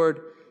in the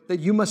Lord, that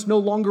you must no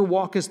longer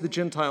walk as the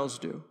Gentiles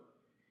do,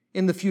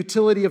 in the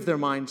futility of their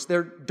minds.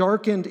 They're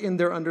darkened in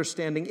their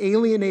understanding,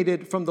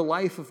 alienated from the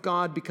life of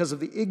God because of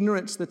the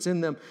ignorance that's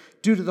in them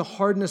due to the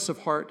hardness of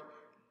heart.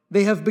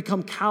 They have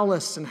become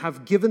callous and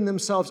have given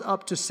themselves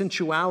up to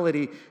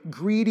sensuality,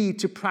 greedy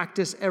to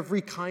practice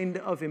every kind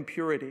of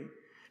impurity.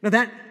 Now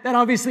that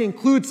obviously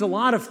includes a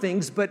lot of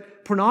things,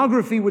 but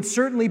pornography would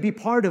certainly be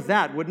part of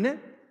that, wouldn't it?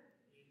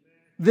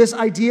 This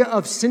idea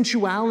of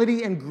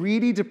sensuality and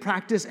greedy to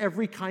practice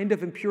every kind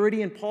of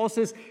impurity. And Paul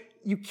says,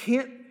 you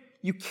can't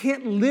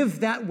live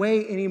that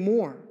way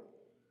anymore.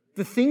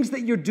 The things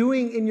that you're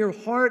doing in your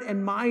heart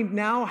and mind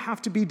now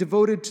have to be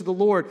devoted to the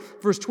Lord.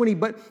 Verse 20,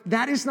 but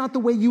that is not the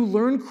way you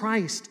learn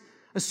Christ,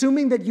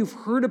 assuming that you've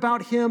heard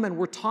about him and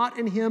were taught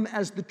in him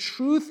as the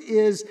truth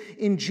is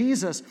in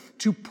Jesus,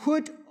 to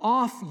put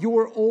off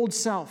your old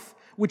self,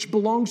 which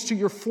belongs to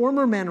your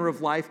former manner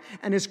of life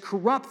and is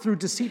corrupt through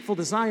deceitful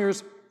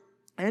desires,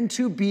 and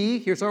to be,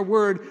 here's our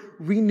word,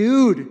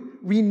 renewed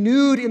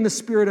in the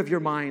spirit of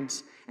your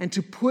minds, and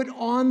to put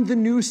on the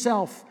new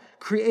self,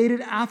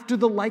 created after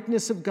the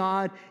likeness of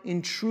God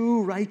in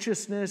true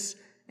righteousness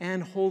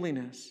and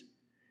holiness.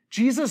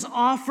 Jesus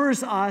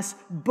offers us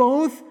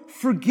both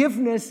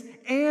forgiveness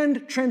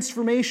and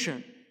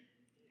transformation.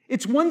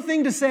 It's one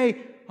thing to say,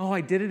 oh,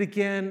 I did it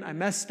again, I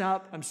messed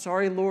up, I'm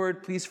sorry,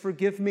 Lord, please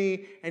forgive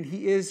me, and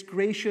he is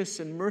gracious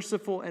and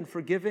merciful and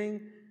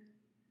forgiving.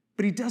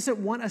 But he doesn't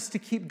want us to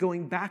keep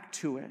going back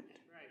to it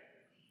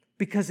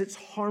because it's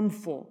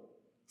harmful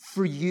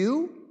for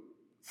you,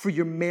 for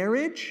your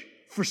marriage,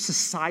 for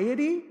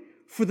society,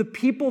 for the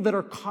people that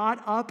are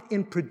caught up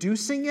in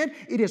producing it.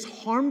 It is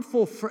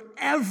harmful for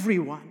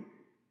everyone.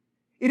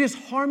 It is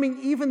harming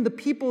even the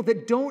people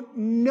that don't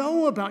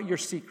know about your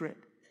secret.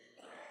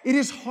 It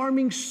is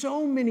harming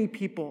so many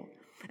people.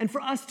 And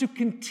for us to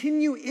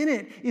continue in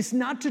it is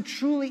not to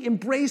truly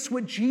embrace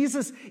what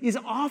Jesus is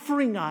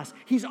offering us.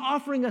 He's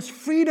offering us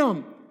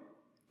freedom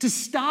to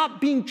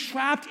stop being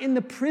trapped in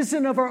the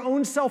prison of our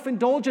own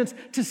self-indulgence,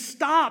 to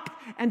stop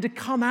and to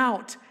come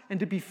out and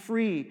to be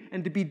free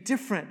and to be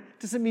different.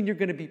 Doesn't mean you're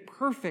going to be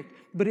perfect,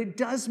 but it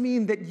does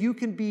mean that you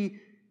can be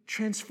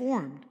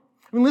transformed.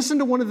 I mean, listen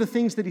to one of the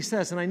things that he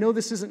says, and I know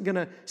this isn't going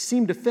to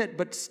seem to fit,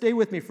 but stay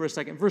with me for a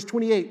second. Verse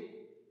 28,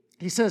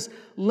 he says,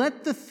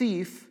 let the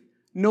thief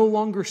no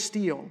longer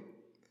steal,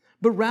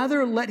 but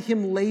rather let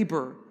him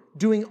labor,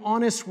 doing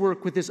honest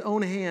work with his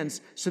own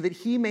hands, so that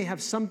he may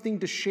have something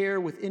to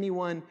share with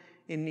anyone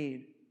in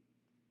need.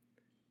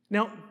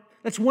 Now,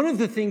 that's one of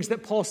the things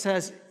that Paul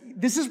says,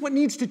 this is what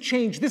needs to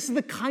change. This is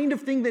the kind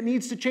of thing that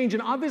needs to change.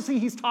 And obviously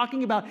he's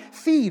talking about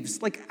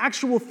thieves, like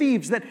actual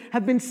thieves that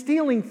have been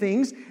stealing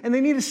things, and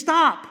they need to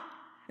stop.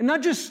 And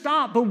not just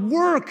stop, but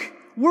work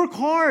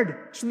hard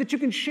so that you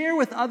can share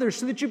with others,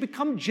 so that you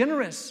become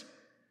generous.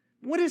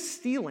 What is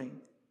stealing?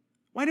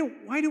 Why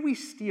do we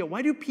steal?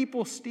 Why do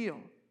people steal?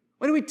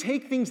 Why do we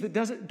take things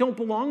that don't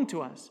belong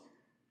to us?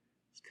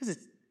 It's because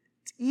it's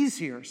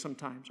easier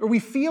sometimes. Or we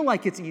feel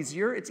like it's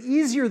easier. It's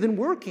easier than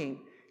working.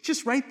 It's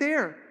just right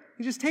there.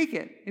 You just take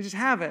it. You just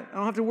have it. I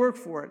don't have to work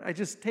for it. I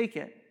just take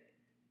it.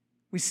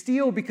 We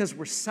steal because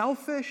we're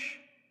selfish.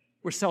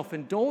 We're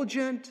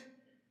self-indulgent.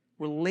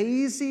 We're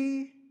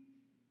lazy.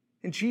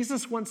 And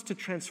Jesus wants to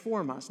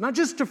transform us. Not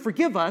just to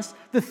forgive us.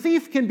 The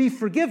thief can be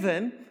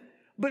forgiven.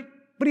 But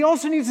he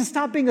also needs to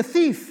stop being a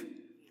thief.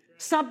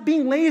 Stop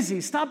being lazy.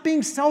 Stop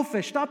being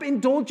selfish. Stop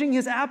indulging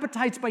his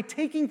appetites by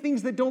taking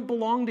things that don't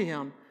belong to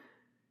him.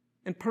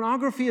 And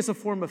pornography is a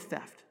form of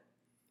theft.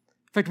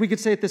 In fact, we could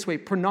say it this way.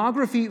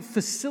 Pornography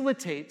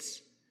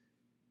facilitates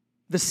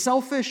the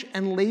selfish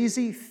and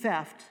lazy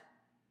theft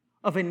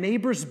of a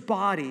neighbor's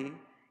body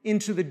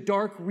into the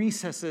dark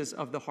recesses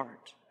of the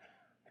heart.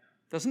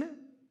 Doesn't it?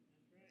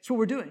 That's what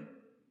we're doing.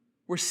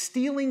 We're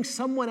stealing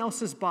someone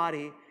else's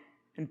body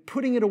and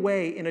putting it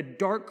away in a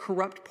dark,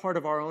 corrupt part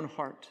of our own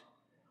heart.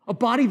 A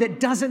body that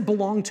doesn't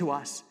belong to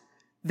us.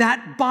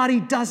 That body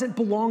doesn't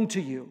belong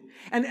to you.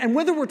 And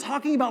whether we're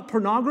talking about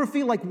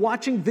pornography, like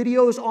watching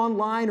videos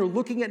online or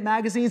looking at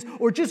magazines,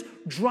 or just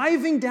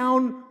driving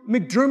down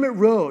McDermott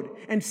Road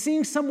and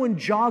seeing someone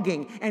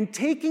jogging and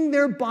taking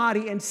their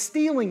body and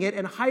stealing it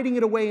and hiding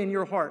it away in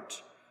your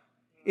heart.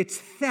 It's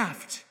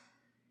theft.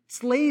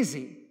 It's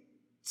lazy.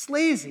 It's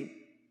lazy.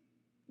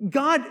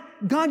 God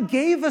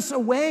gave us a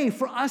way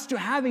for us to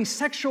have a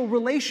sexual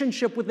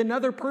relationship with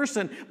another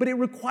person, but it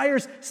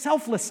requires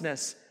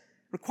selflessness.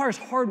 It requires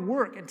hard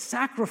work and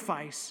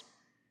sacrifice.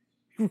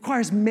 It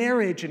requires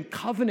marriage and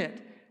covenant.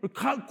 It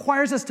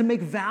requires us to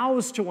make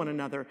vows to one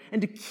another and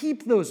to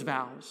keep those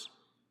vows.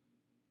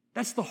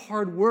 That's the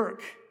hard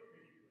work,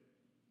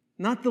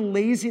 not the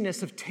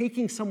laziness of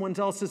taking someone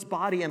else's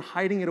body and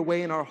hiding it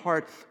away in our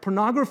heart.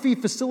 Pornography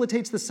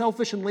facilitates the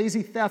selfish and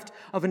lazy theft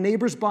of a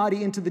neighbor's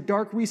body into the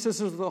dark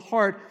recesses of the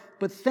heart,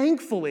 but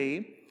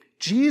thankfully,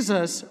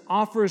 Jesus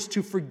offers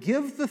to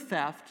forgive the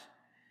theft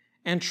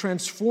and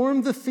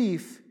transform the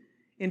thief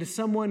into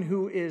someone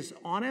who is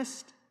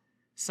honest,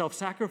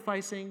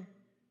 self-sacrificing,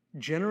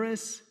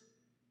 generous,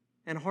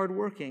 and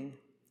hardworking,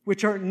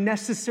 which are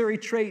necessary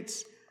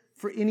traits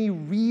for any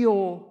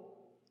real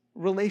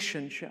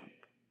relationship,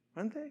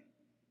 aren't they?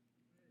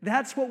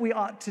 That's what we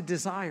ought to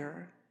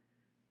desire,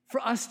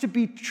 for us to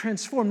be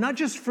transformed, not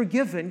just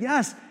forgiven.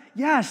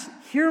 Yes,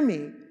 hear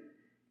me.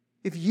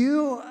 If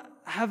you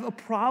have a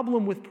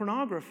problem with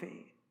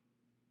pornography,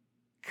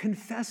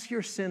 confess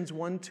your sins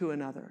one to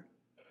another.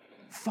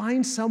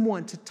 Find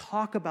someone to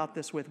talk about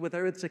this with,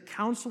 whether it's a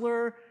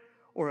counselor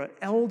or an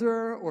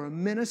elder or a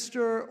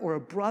minister or a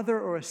brother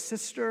or a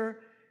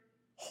sister.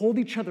 Hold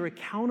each other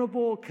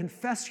accountable.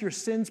 Confess your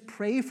sins.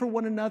 Pray for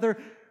one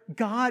another.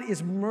 God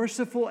is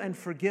merciful and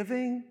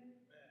forgiving,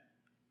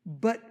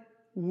 but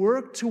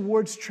work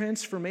towards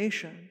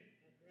transformation.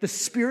 The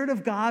Spirit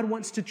of God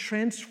wants to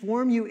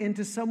transform you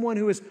into someone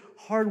who is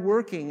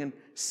hardworking and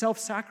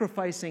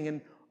self-sacrificing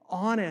and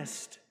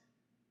honest,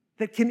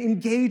 that can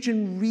engage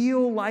in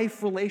real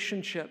life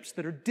relationships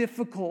that are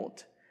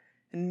difficult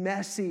and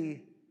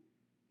messy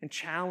and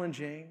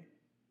challenging,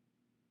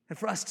 and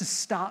for us to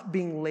stop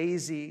being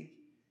lazy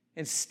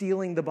and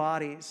stealing the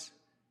bodies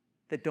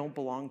that don't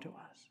belong to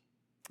us.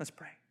 Let's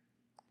pray.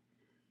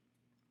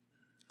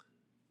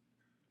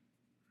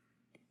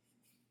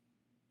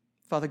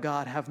 Father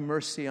God, have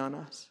mercy on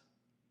us.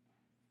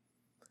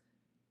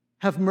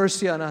 Have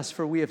mercy on us,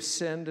 for we have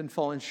sinned and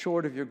fallen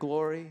short of your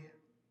glory.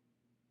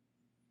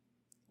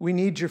 We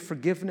need your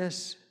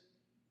forgiveness,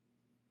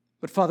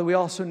 but Father, we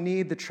also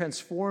need the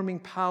transforming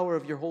power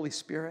of your Holy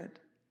Spirit.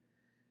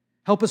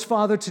 Help us,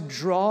 Father, to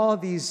draw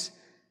these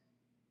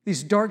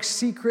dark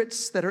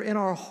secrets that are in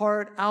our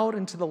heart out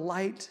into the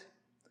light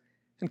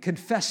and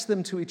confess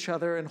them to each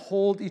other and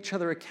hold each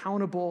other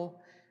accountable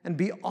and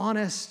be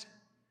honest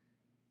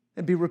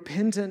and be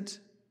repentant.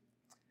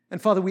 And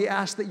Father, we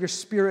ask that your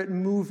Spirit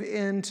move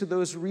into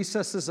those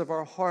recesses of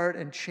our heart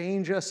and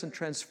change us and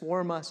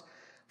transform us.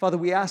 Father,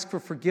 we ask for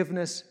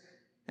forgiveness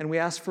and we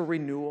ask for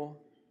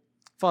renewal.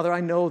 Father, I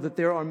know that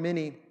there are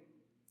many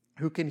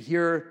who can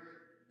hear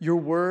your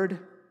word,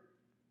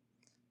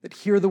 that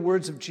hear the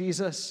words of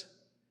Jesus,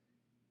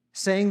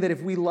 saying that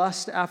if we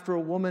lust after a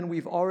woman,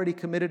 we've already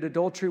committed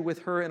adultery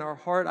with her in our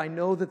heart. I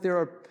know that there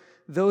are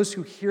those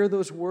who hear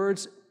those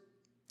words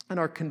and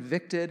are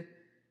convicted.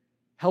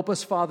 Help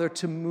us, Father,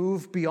 to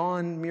move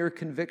beyond mere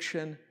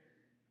conviction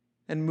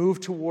and move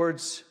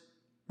towards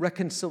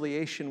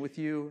reconciliation with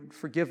you,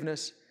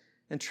 forgiveness,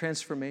 and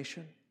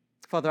transformation.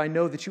 Father, I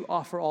know that you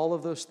offer all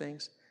of those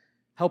things.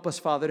 Help us,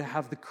 Father, to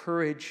have the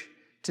courage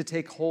to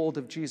take hold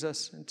of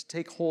Jesus and to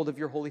take hold of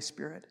your Holy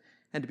Spirit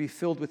and to be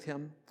filled with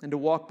him and to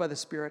walk by the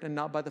Spirit and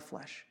not by the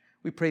flesh.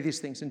 We pray these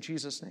things in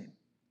Jesus' name.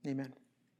 Amen.